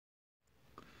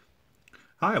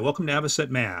Hi, welcome to Avocet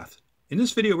Math. In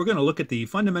this video, we're going to look at the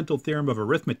fundamental theorem of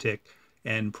arithmetic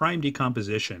and prime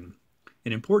decomposition,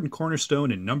 an important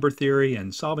cornerstone in number theory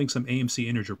and solving some AMC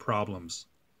integer problems.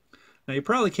 Now, you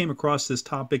probably came across this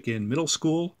topic in middle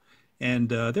school, and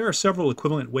there are several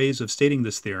equivalent ways of stating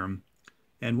this theorem,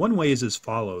 and one way is as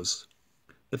follows.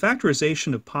 The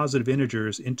factorization of positive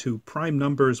integers into prime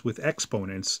numbers with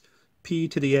exponents, p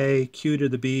to the a, q to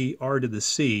the b, r to the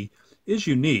c, is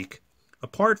unique,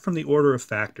 apart from the order of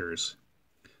factors.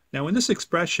 Now in this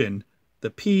expression, the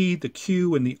p, the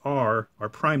q, and the r are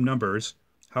prime numbers,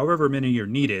 however many are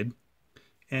needed,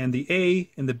 and the a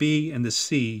and the b and the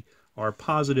c are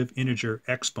positive integer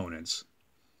exponents.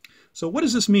 So what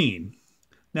does this mean?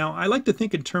 Now I like to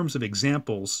think in terms of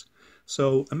examples.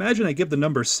 So imagine I give the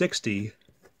number 60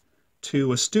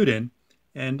 to a student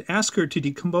and ask her to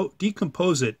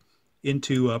decompose it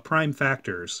into prime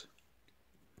factors.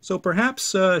 So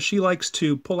perhaps she likes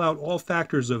to pull out all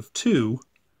factors of 2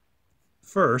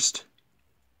 first,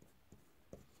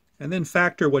 and then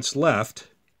factor what's left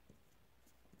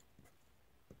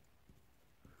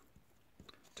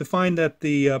to find that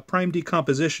the prime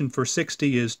decomposition for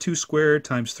 60 is 2 squared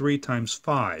times 3 times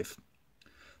 5.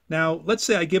 Now, let's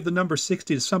say I give the number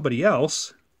 60 to somebody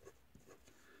else,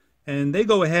 and they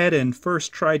go ahead and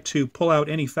first try to pull out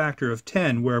any factor of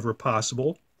 10 wherever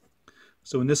possible.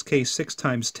 So in this case, 6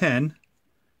 times 10,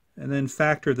 and then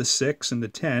factor the 6 and the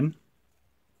 10,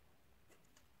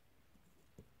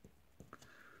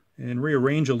 and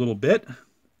rearrange a little bit.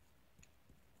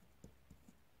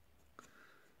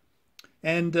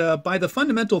 And by the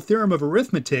fundamental theorem of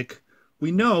arithmetic,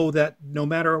 we know that no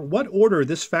matter what order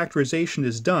this factorization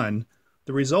is done,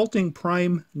 the resulting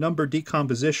prime number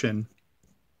decomposition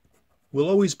will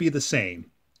always be the same.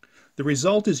 The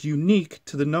result is unique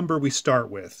to the number we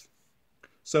start with.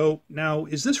 So now,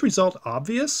 is this result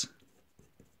obvious?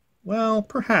 Well,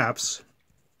 perhaps.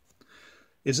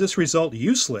 Is this result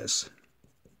useless?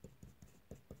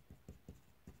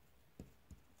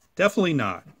 Definitely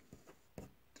not.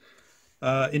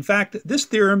 In fact, this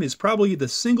theorem is probably the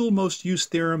single most used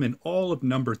theorem in all of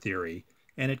number theory,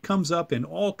 and it comes up in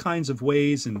all kinds of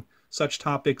ways in such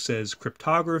topics as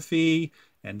cryptography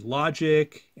and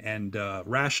logic and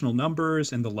rational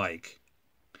numbers and the like.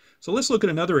 So let's look at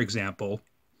another example.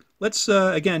 Let's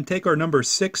again take our number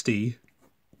 60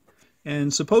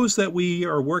 and suppose that we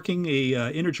are working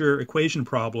a integer equation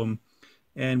problem,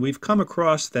 and we've come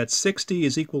across that 60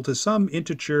 is equal to some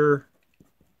integer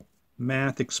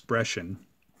math expression.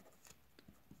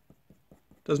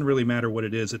 Doesn't really matter what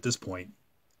it is at this point.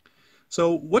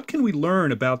 So what can we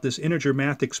learn about this integer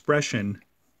math expression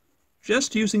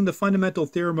just using the fundamental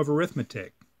theorem of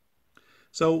arithmetic?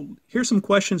 So here's some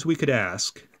questions we could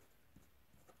ask.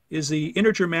 Is the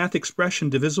integer math expression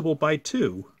divisible by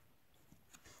 2?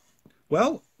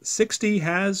 Well, 60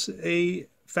 has a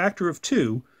factor of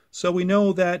 2, so we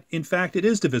know that, in fact, it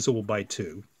is divisible by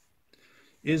 2.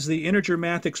 Is the integer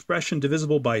math expression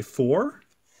divisible by 4?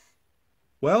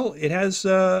 Well, it has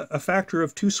a factor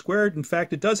of 2 squared. In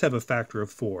fact, it does have a factor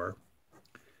of 4.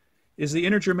 Is the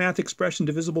integer math expression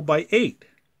divisible by 8?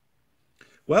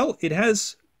 Well, it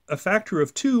has a factor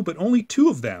of 2, but only 2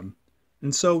 of them.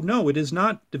 And so, no, it is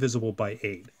not divisible by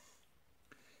 8.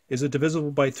 Is it divisible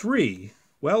by 3?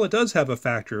 Well, it does have a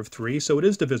factor of 3, so it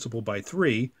is divisible by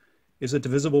 3. Is it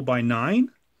divisible by 9?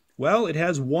 Well, it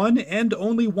has one and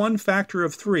only one factor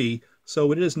of 3,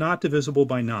 so it is not divisible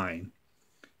by 9.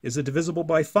 Is it divisible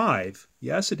by 5?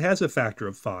 Yes, it has a factor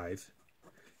of 5.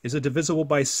 Is it divisible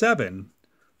by 7?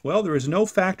 Well, there is no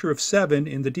factor of 7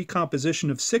 in the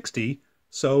decomposition of 60,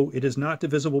 so it is not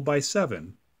divisible by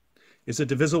 7. Is it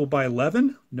divisible by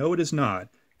 11? No, it is not.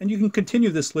 And you can continue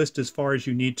this list as far as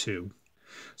you need to.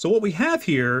 So what we have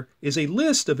here is a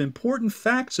list of important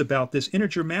facts about this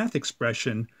integer math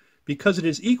expression because it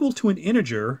is equal to an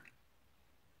integer,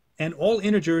 and all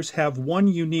integers have one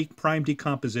unique prime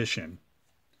decomposition.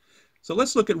 So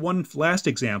let's look at one last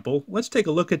example. Let's take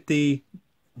a look at the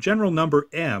general number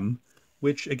m,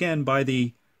 which again by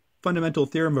the fundamental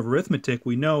theorem of arithmetic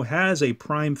we know has a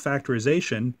prime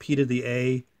factorization, p to the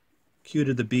a, q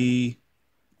to the b,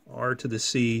 r to the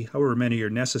c, however many are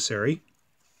necessary.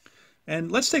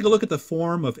 And let's take a look at the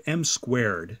form of m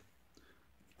squared.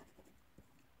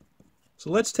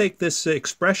 So let's take this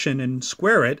expression and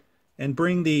square it and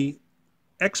bring the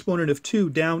exponent of 2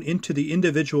 down into the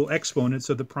individual exponents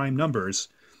of the prime numbers.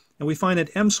 And we find that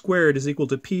m squared is equal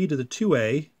to p to the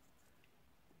 2a,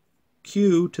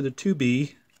 q to the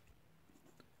 2b,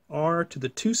 r to the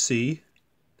 2c,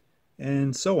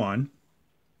 and so on.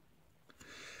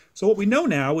 So what we know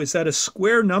now is that a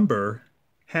square number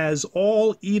has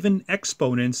all even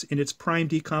exponents in its prime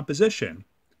decomposition.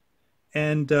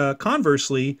 And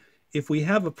conversely, if we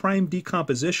have a prime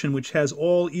decomposition which has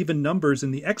all even numbers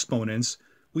in the exponents,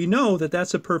 we know that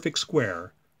that's a perfect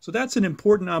square. So that's an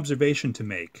important observation to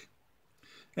make.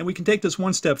 And we can take this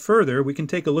one step further. We can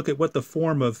take a look at what the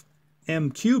form of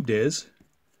m cubed is.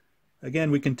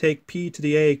 Again, we can take p to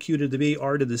the a, q to the b,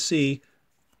 r to the c,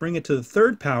 bring it to the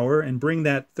third power, and bring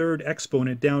that third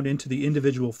exponent down into the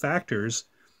individual factors.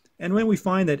 And when we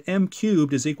find that m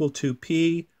cubed is equal to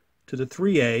p to the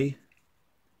 3a,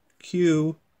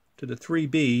 q to the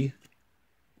 3b,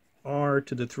 r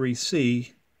to the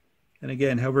 3c, and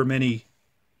again, however many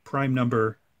prime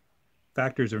number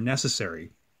factors are necessary.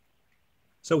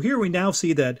 So here we now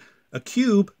see that a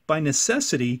cube, by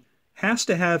necessity, has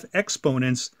to have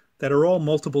exponents that are all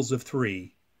multiples of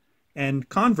 3. And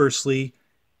conversely,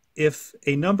 if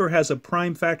a number has a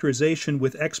prime factorization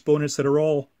with exponents that are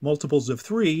all multiples of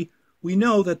 3, we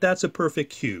know that that's a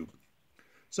perfect cube.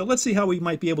 So let's see how we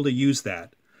might be able to use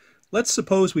that. Let's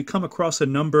suppose we come across a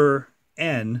number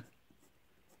n,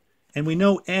 and we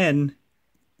know n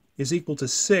is equal to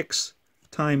 6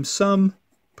 times some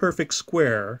perfect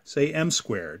square, say m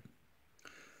squared.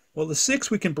 Well, the 6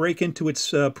 we can break into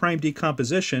its prime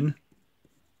decomposition,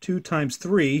 2 times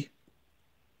 3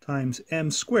 times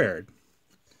m squared.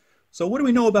 So what do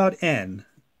we know about n?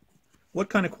 What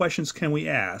kind of questions can we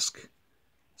ask?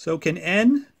 So can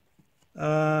n,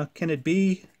 can it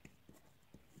be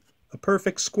a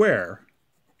perfect square?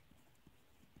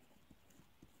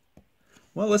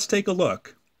 Well, let's take a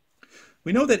look.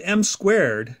 We know that m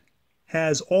squared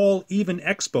has all even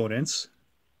exponents,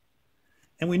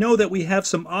 and we know that we have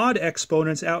some odd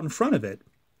exponents out in front of it.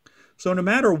 So no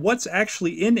matter what's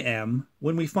actually in m,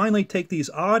 when we finally take these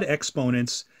odd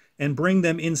exponents and bring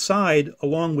them inside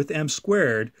along with m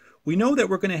squared, we know that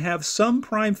we're going to have some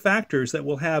prime factors that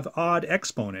will have odd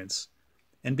exponents.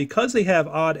 And because they have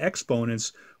odd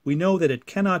exponents, we know that it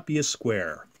cannot be a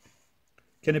square.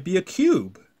 Can it be a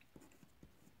cube?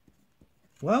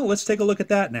 Well, let's take a look at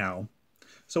that now.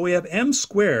 So we have m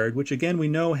squared, which again we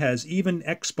know has even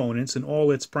exponents in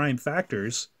all its prime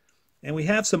factors, and we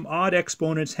have some odd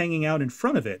exponents hanging out in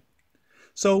front of it.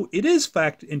 So it is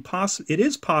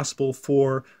possible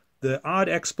for the odd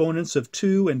exponents of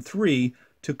 2 and 3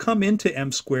 to come into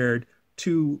m squared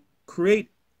to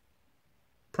create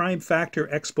prime factor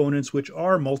exponents which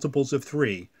are multiples of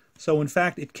 3. So in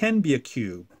fact, it can be a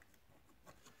cube.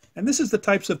 And this is the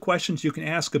types of questions you can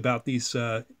ask about these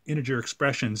integer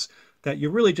expressions that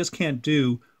you really just can't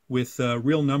do with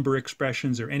real number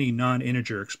expressions or any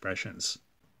non-integer expressions.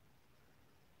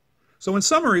 So in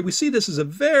summary, we see this as a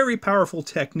very powerful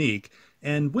technique,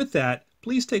 and with that,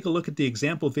 please take a look at the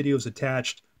example videos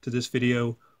attached to this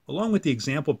video, along with the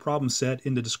example problem set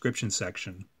in the description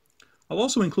section. I'll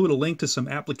also include a link to some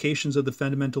applications of the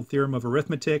fundamental theorem of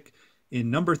arithmetic in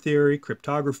number theory,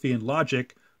 cryptography, and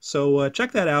logic. So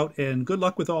check that out, and good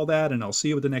luck with all that, and I'll see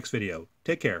you with the next video.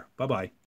 Take care. Bye-bye.